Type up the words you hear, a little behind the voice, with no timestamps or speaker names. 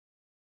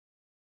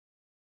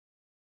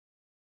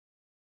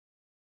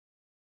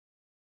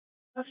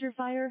Structure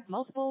fire,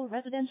 multiple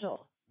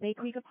residential. Bay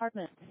Creek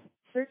Apartments,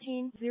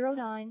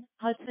 1309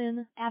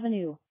 Hudson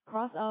Avenue,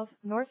 cross of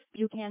North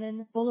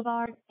Buchanan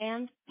Boulevard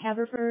and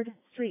Haverford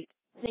Street.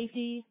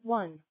 Safety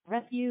 1,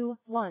 Rescue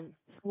 1,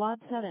 Squad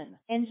 7,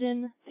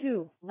 Engine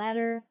 2,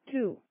 Ladder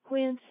 2,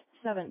 Quint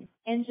 7,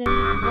 Engine 1,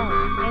 Engine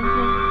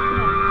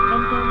 10,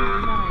 Engine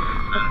 9,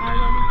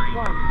 Battalion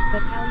 1,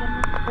 Battalion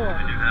 4.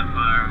 We do have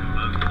fire on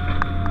both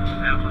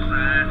Alpha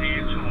side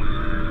and Charlie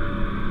side.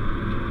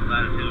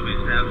 Ladder 2 will be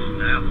established on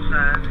the Alpha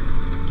side.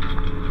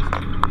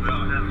 We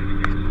all have to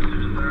get to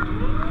the third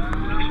floor.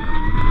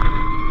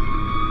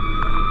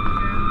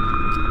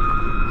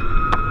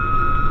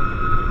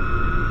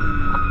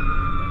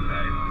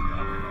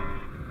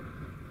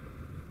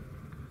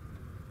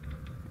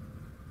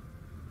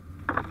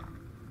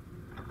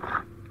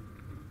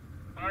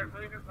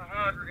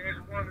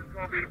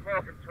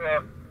 Pumping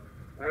truck.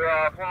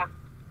 We're parked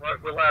right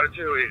with ladder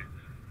 2 is.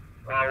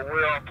 We're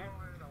pulling at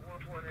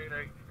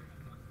 1.88.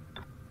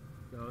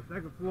 So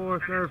second floor,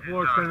 third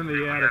floor, sending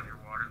the attic.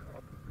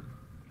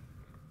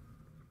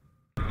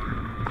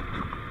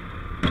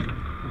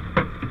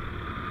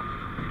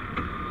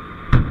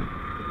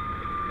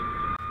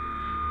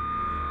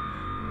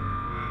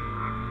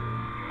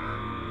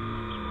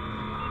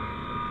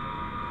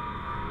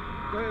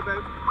 Go ahead,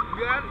 baby.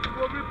 You got it? You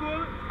want me to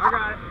pull it? I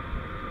got it.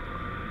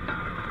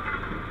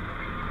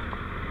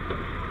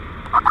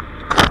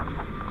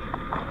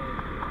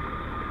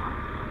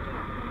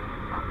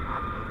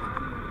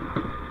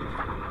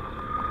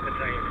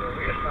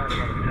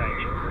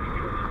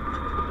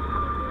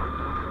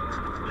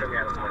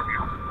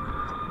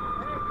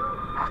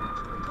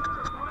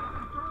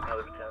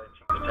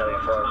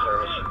 Battalion Fire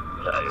Service.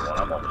 Battalion 1,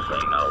 I'm on the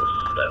scene. I was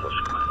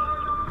established command.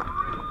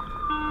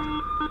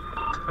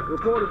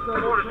 Report a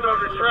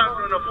subject trapped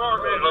in an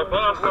apartment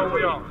above where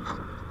we are.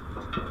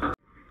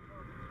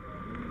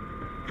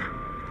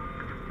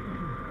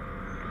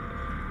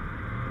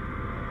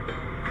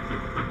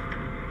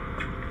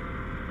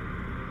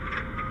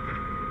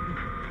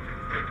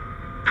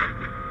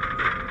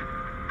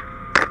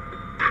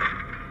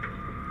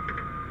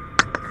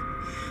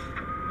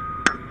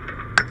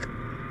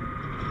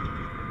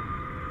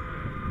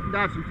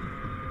 Got you.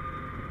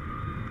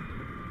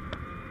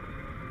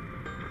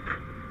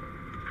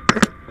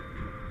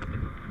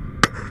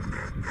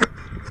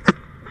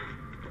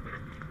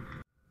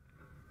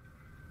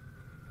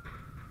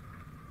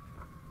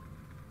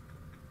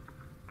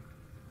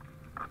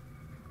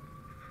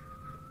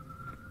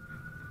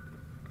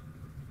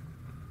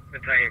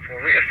 Battalion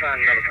 4, we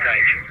assigned another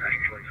station.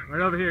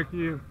 Right over here,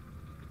 Q.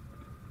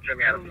 Show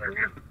me how to play.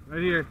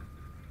 Right here.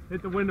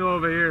 Hit the window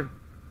over here.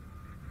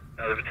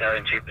 Another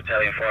battalion, Chief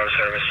Battalion Fire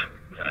Service.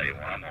 Battalion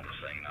 1, I'm on the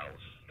scene. I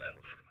was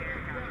established.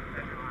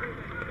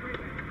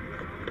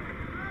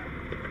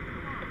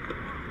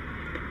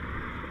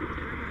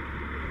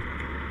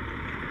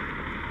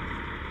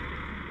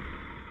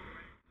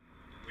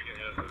 We can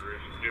head to the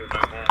roof and do it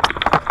back home.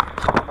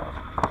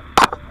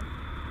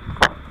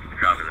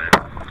 Copy that.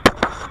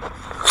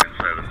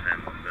 710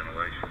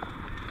 ventilation.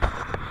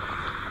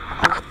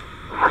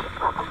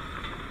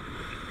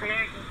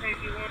 Command from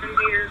safety 1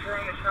 meters, we're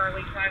on the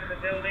Charlie side of the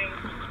building.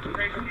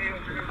 Break review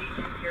through each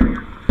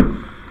interior.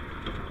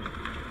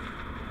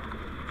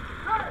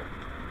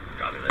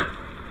 Copy that.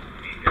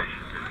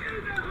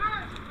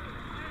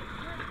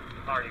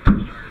 Already been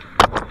started.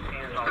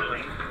 Hands on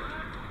scene.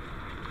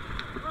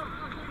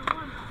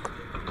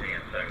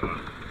 And second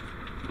one.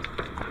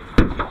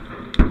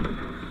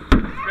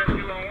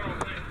 Rescue on 1 on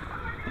scene.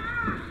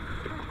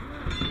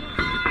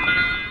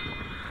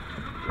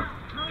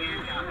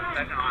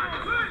 Second line.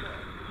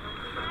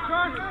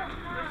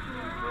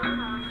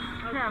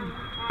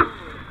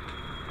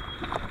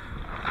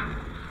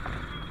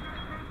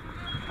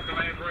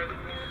 Command for it.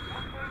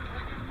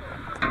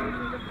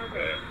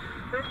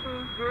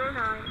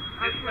 1309.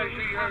 Just make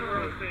sure you have your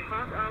own seat.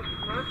 Cross out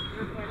North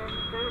Buchanan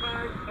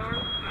Boulevard and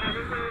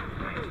Haverford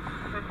Street.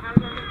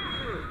 Battalion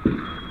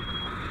 2.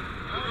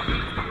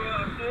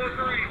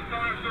 4-3,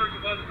 start search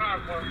above the fire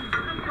department.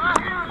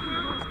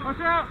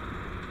 Watch out!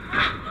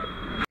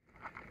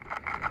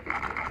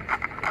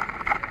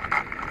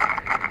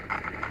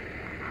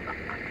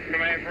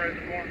 Command for it.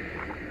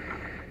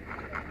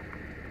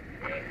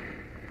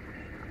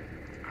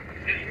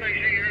 Just make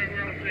sure you have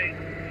your own seat.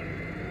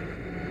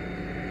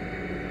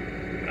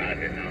 I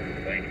did not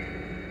think.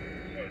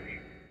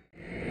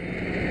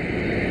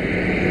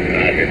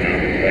 I did not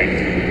think.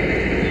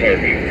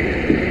 Serving.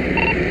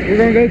 We're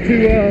going to go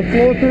to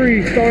floor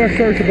 3, start our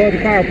search above the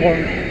fire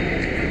department.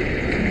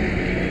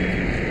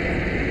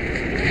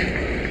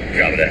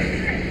 Copy that.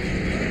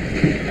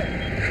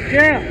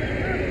 Yeah!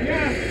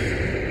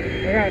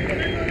 I got it.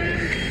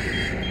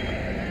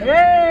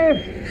 Hello!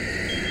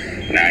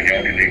 9,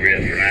 y'all can do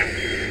rest for now.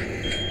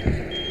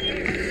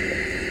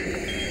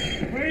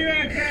 Where you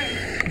at,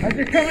 Captain? I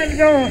just come in the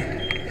door.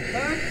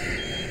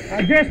 Huh? I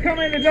just come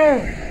in the door.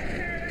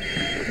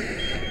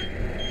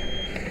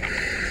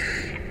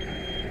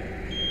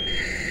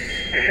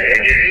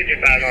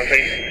 Engine 5 on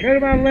scene. Go to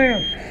my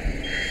left.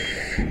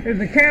 Is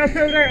the cow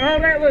still there? All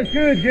that looks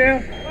good,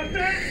 Jeff. What's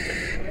that?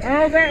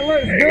 All that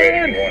looks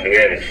good. Do we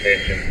have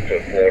extensions to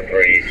floor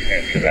 3 in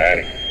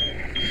Cincinnati?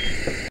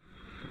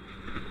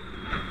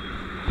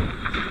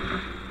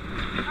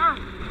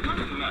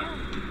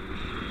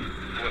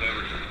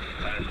 Whatever.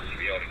 I should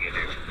be able to get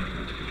here.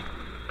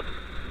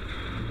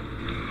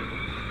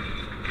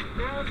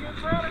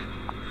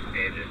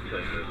 Engine to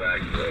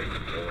evacuate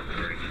floor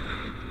 3.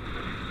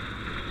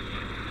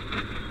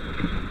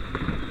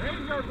 There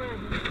you go,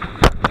 baby.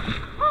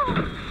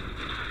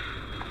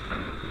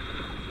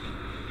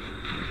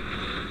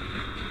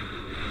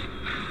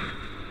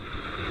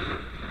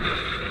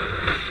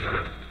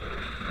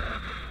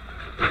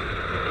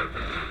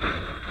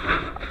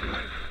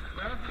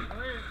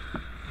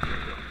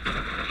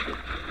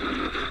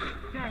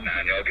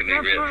 Y'all can be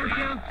ready for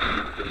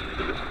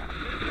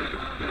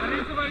I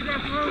need somebody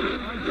down the road.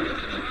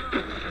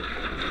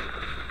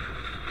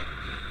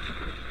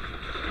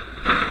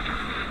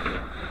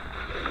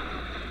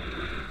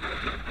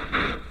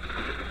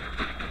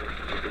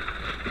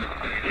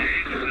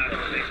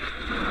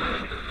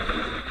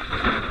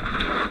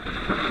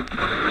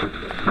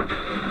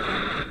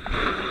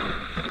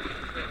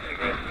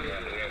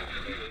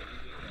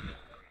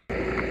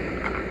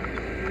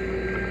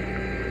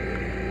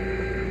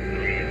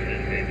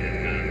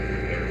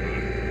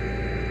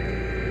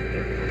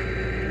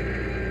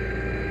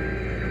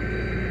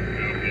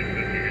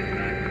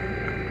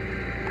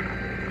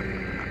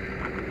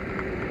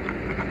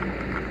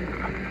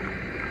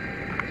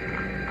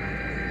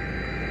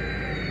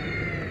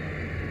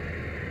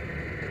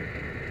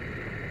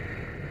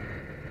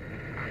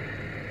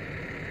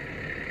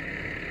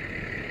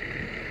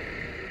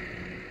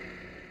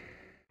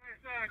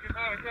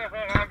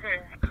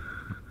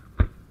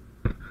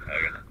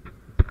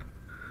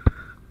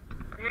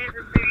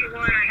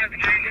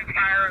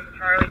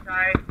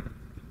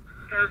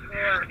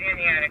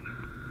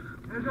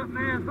 There's a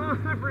man full of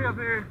slippery up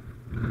here.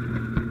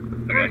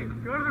 Okay.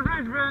 Go to the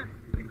ridge vent.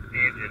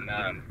 Engine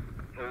 9,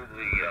 pull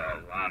the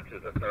line to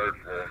the 3rd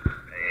floor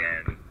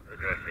and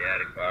address the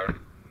attic fire.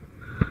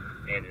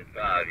 Engine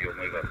 5, you'll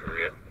move up the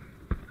rear.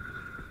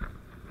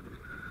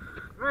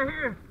 Right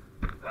here.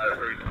 Ladder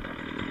 3.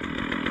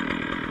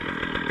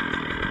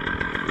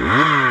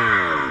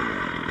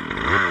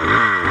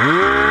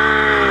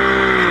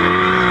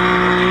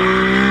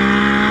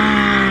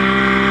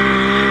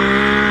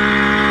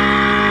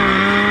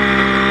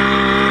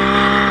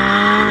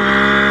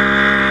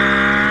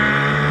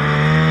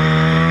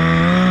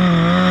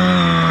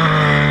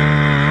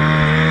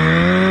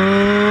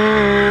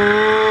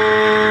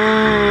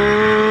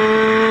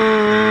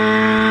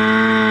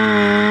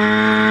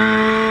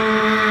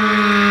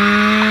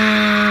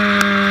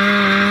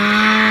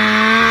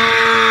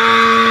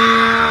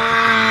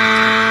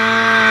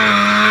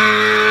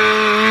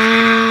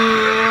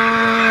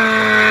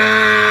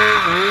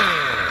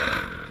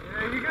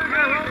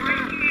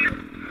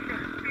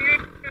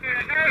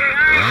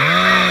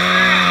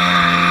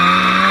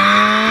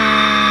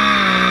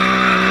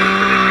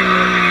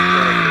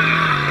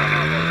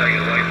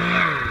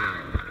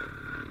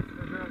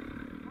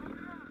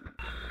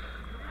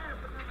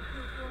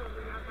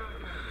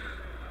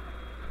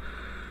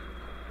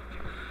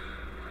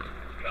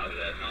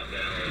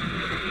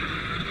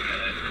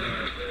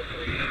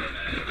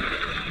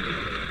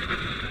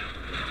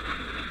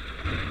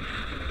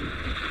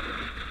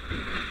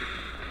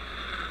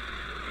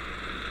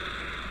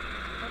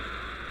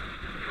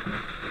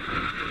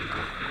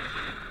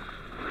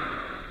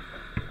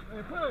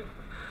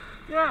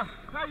 Yeah,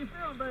 how you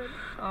feeling, baby?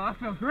 Oh, I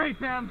feel great,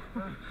 Sam.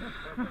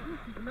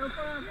 No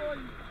fun for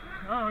you?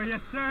 Oh,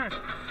 yes, sir.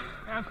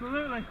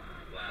 Absolutely.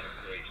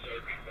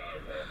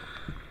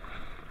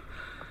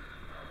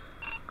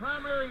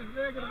 Primary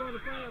negative on the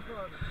fire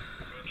department.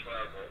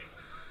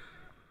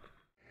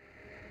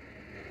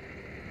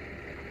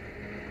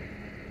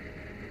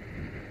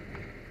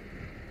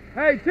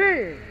 Hey,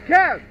 T,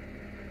 Cap,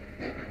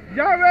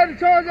 y'all ready to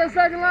charge that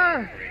second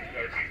line?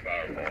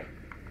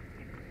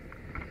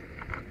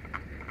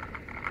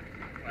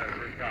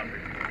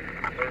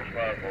 First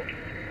fireball.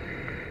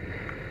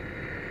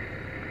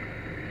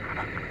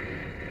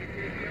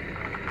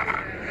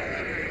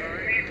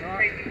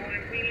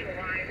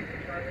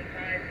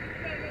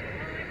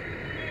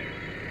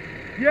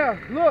 Yeah,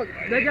 look,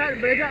 they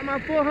got my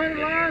 400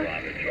 line.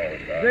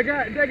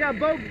 They got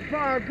both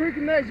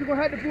pre-connects. You're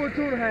gonna have to pull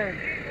 2.5.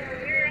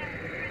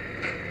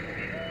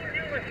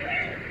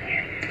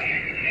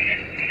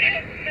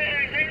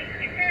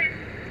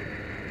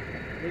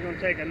 We're going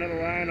to take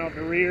another line off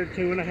the rear,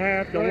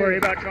 2.5. Don't worry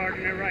about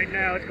charging it right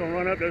now. It's going to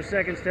run up those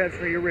second steps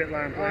for your RIT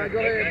line. All right, go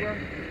ahead, bro.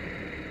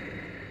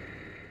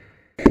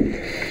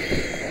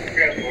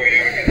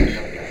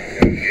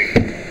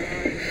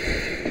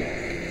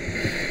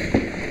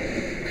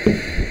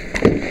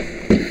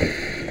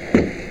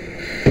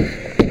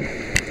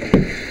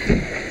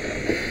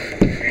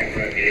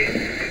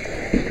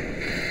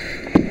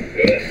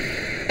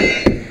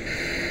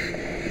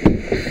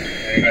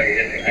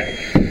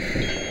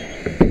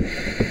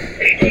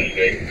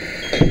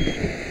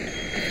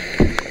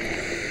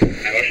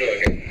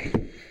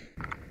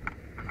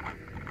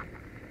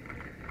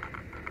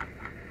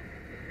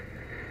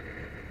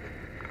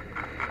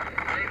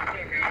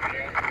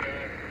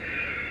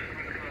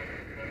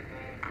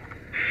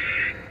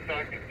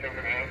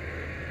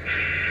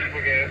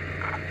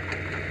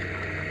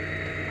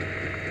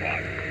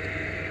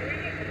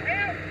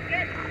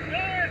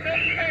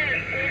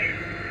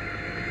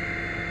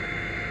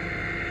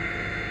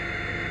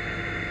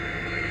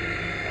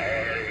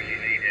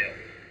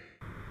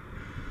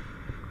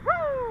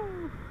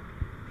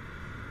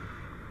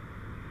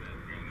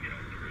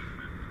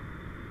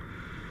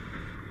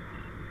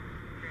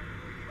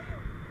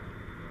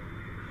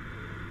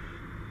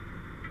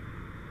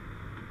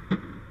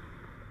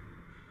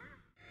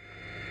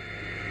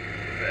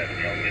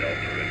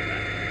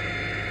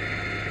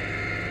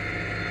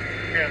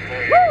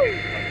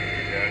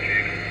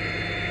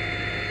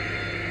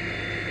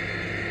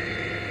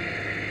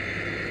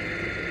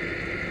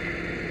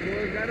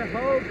 a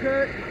hole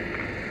cut.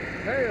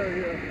 Hell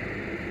yeah.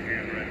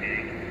 Camera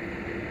hitting.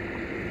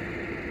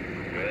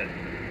 Good.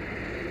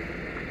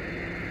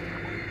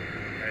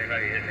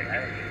 Anybody hitting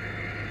that?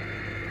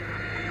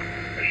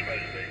 They're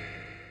supposed to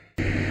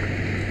be.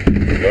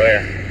 Go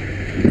ahead.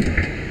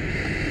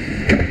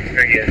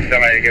 Try to get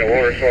somebody to get a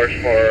water source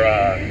for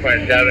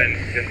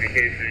 27, just in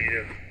case they need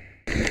it.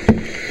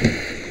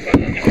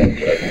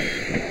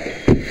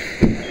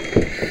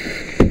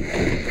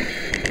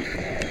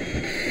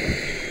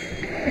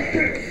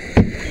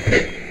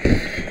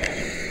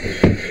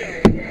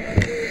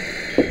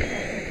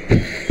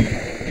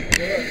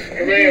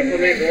 Command for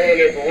me to run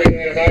it, but we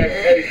have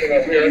identification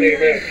up here. I need a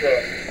minute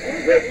truck.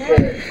 Red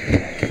forward.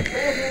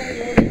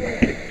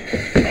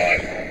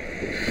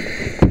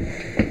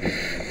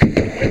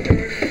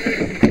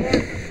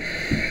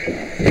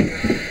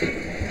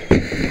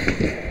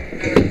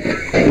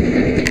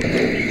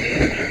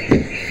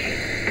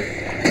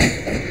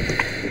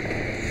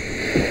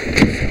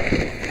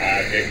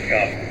 Didn't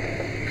come.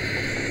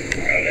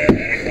 Got that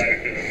anti-climate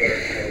to the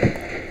third floor.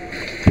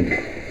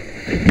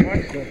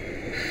 Hudson.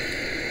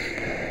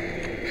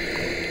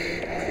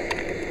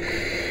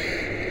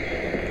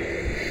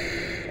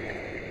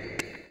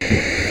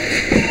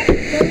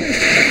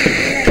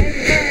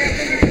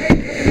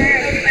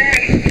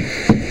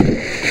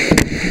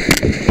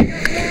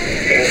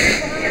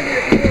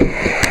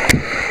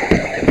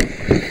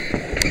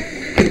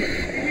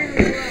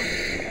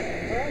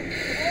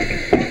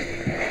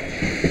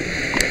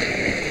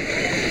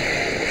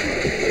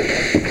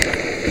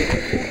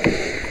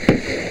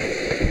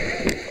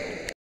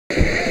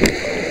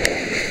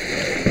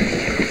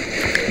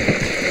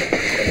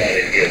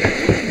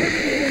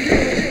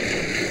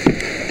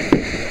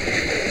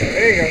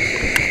 There you go.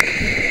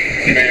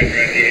 Command for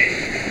MDA.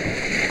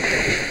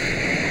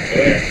 Go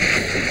ahead.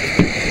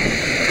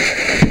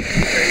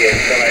 Try to get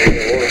somebody to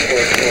get a water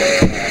source for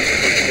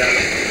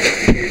 27, just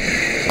in case they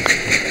need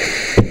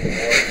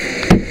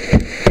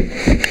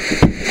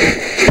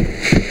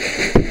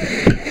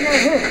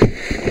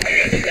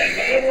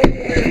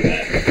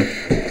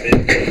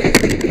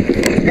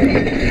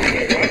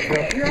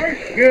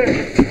Good.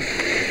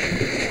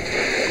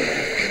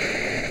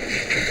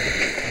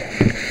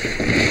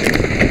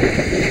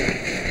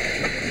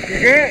 You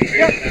good?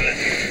 Yep.